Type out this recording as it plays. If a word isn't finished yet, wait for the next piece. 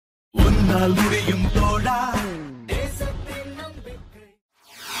உன்னால் முடியும் தோழா.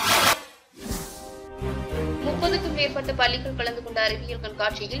 30க்கும் மேற்பட்ட பள்ளிகள் கலந்து கொண்ட அறிவியல்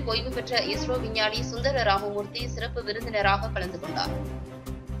கண்காட்சியில் ஓய்வு பெற்ற இஸ்ரோ விஞ்ஞானி சுந்தர ராமமூர்த்தி சிறப்பு விருந்தினராக கலந்து கொண்டார்.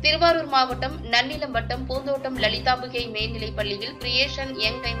 திருவாரூர் மாவட்டம் நன்னிலம் வட்டம் பூந்தோட்டம் லலிதாம்பிகை மேல்நிலைப் பள்ளியில் கிரியேஷன்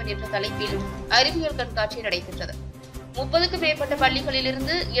யங் டைமண்ட் என்ற தலைப்பில் அறிவியல் கண்காட்சி நடைபெற்றது. 30க்கும் மேற்பட்ட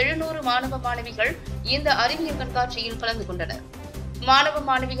பள்ளிகளிலிருந்து 700 மாணவ மாணவிகள் இந்த அறிவியல் கண்காட்சியில் கலந்து கொண்டனர். மாணவ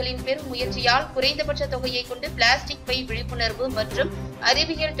மாணவிகளின் பெரும் முயற்சியால் குறைந்தபட்ச தொகையை கொண்டு பிளாஸ்டிக் பை விழிப்புணர்வு மற்றும்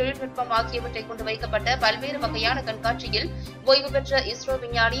அறிவியல் தொழில்நுட்பம் ஆகியவற்றை கொண்டு வைக்கப்பட்ட பல்வேறு வகையான கண்காட்சியில் ஓய்வு பெற்ற இஸ்ரோ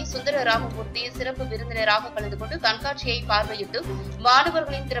விஞ்ஞானி சுந்தர ராமமூர்த்தி சிறப்பு விருந்தினராக கலந்து கொண்டு கண்காட்சியை பார்வையிட்டு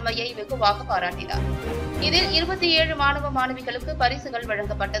மாணவர்களின் திறமையை வெகுவாக பாராட்டினார். இதில் 27 மாணவ மாணவிகளுக்கு பரிசுகள்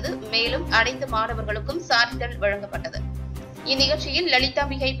வழங்கப்பட்டது. மேலும் அனைத்து மாணவர்களுக்கும் சான்றிதழ் வழங்கப்பட்டது. இந்நிகழ்ச்சியில்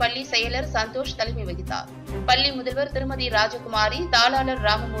லலிதாம்பிகை பள்ளி செயலர் சந்தோஷ் தலைமை வகித்தார். பள்ளி முதல்வர் திருமதி ராஜகுமாரி, தாளாளர்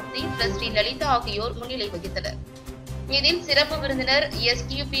ராமமூர்த்தி, டிரஸ்டி லலிதா ஆகியோர் முன்னிலை வகித்தனர். இதில் சிறப்பு விருந்தினர்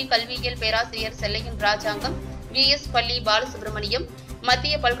எஸ்டியுபி கல்வியியல் பேராசிரியர் செல்லையன் ராஜாங்கம், விஎஸ் பள்ளி பாலசுப்ரமணியம்,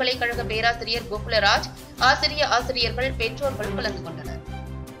 மத்திய பல்கலைக்கழக பேராசிரியர் கோகுலராஜ், ஆசிரியர்கள், பெற்றோர்கள் கலந்து கொண்டனர்.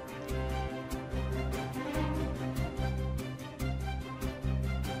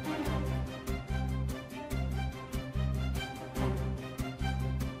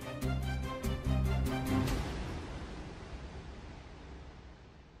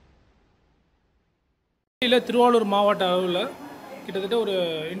 திருவாரூர் மாவட்ட அளவில் கிட்டத்தட்ட ஒரு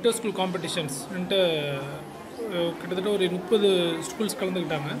இன்டர் ஸ்கூல் காம்படிஷன்ஸ் கிட்டத்தட்ட ஒரு 30 ஸ்கூல்ஸ்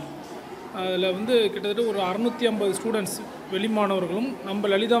கலந்துக்கிட்டாங்க. அதில் கிட்டத்தட்ட ஒரு 650 ஸ்டூடெண்ட்ஸ் வெளி மாணவர்களும்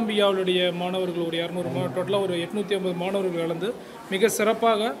நம்ம லலிதாம்பிகாவுடைய மாணவர்கள் ஒரு 200 டோட்டலாக ஒரு 850 மாணவர்கள் கலந்து மிக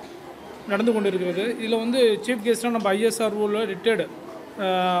சிறப்பாக நடந்து கொண்டு இருக்கிறது. இதில் சீஃப் கெஸ்ட்டாக நம்ம ஐஎஸ்ஆர்ஓவில் ரிட்டையர்டு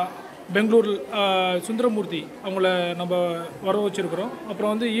பெங்களூர் சுந்தரமூர்த்தி அவங்கள நம்ம வர வச்சுருக்கிறோம்.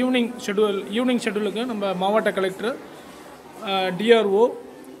 அப்புறம் ஈவினிங் ஷெட்யூலுக்கு நம்ம மாவட்ட கலெக்டர், டிஆர்ஓ,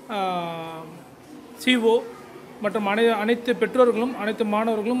 சிஓ மற்றும் அனைத்து பெற்றோர்களும் அனைத்து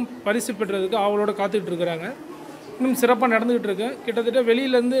மாணவர்களும் பரிசு பெற்றதுக்கு அவளோட காத்துக்கிட்டு இருக்கிறாங்க. இன்னும் சிறப்பாக நடந்துக்கிட்டு இருக்கு. கிட்டத்தட்ட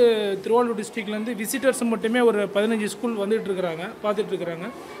வெளியிலேருந்து திருவாரூர் டிஸ்ட்ரிக்ட்லேருந்து விசிட்டர்ஸ் மட்டுமே ஒரு 15 ஸ்கூல் வந்துகிட்டு பார்த்துட்ருக்குறாங்க.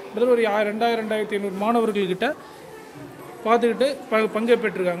 கிட்டத்தட்ட ஒரு 2500 மாணவர்கள்கிட்ட பார்த்துக்கிட்டு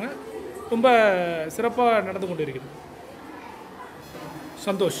பங்கேற்றிருக்காங்க. ரொம்ப சிறப்பாக நடந்து கொண்டு இருக்கிறது.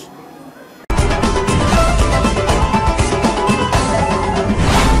 சந்தோஷ்.